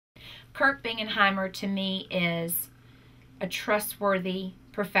Kirk Bingenheimer to me is a trustworthy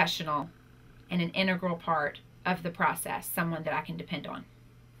professional and an integral part of the process, someone that I can depend on.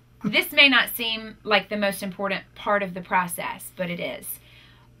 This may not seem like the most important part of the process, but it is.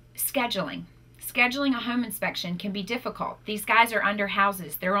 Scheduling. Scheduling a home inspection can be difficult. These guys are under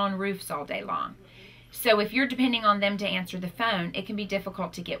houses. They're on roofs all day long. So if you're depending on them to answer the phone, it can be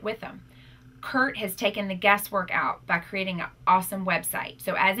difficult to get with them. Kurt has taken the guesswork out by creating an awesome website.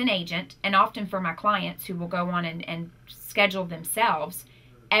 So as an agent, and often for my clients who will go on and schedule themselves,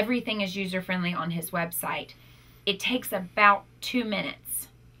 everything is user-friendly on his website. It takes about 2 minutes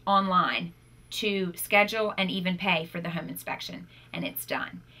online to schedule and even pay for the home inspection, and it's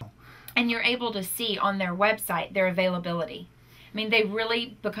done. And you're able to see on their website their availability. I mean, they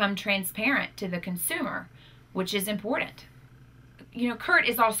really become transparent to the consumer, which is important. You know, Kurt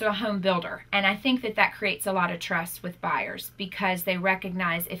is also a home builder, and I think that that creates a lot of trust with buyers because they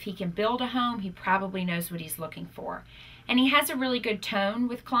recognize if he can build a home, he probably knows what he's looking for. And he has a really good tone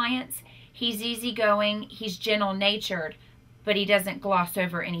with clients. He's easygoing, he's gentle-natured, but he doesn't gloss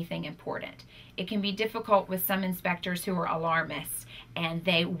over anything important. It can be difficult with some inspectors who are alarmists, and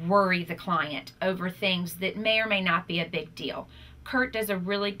they worry the client over things that may or may not be a big deal. Kurt does a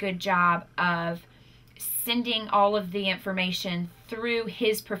really good job of sending all of the information through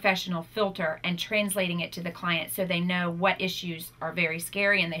his professional filter and translating it to the client so they know what issues are very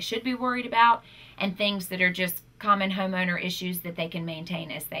scary and they should be worried about, and things that are just common homeowner issues that they can maintain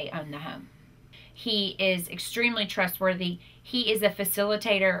as they own the home. He is extremely trustworthy. He is a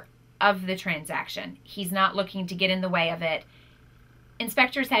facilitator of the transaction. He's not looking to get in the way of it.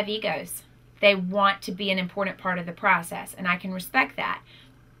 Inspectors have egos. They want to be an important part of the process, and I can respect that.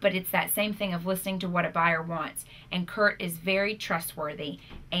 But it's that same thing of listening to what a buyer wants. And Kurt is very trustworthy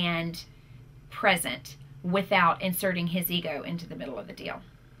and present without inserting his ego into the middle of the deal.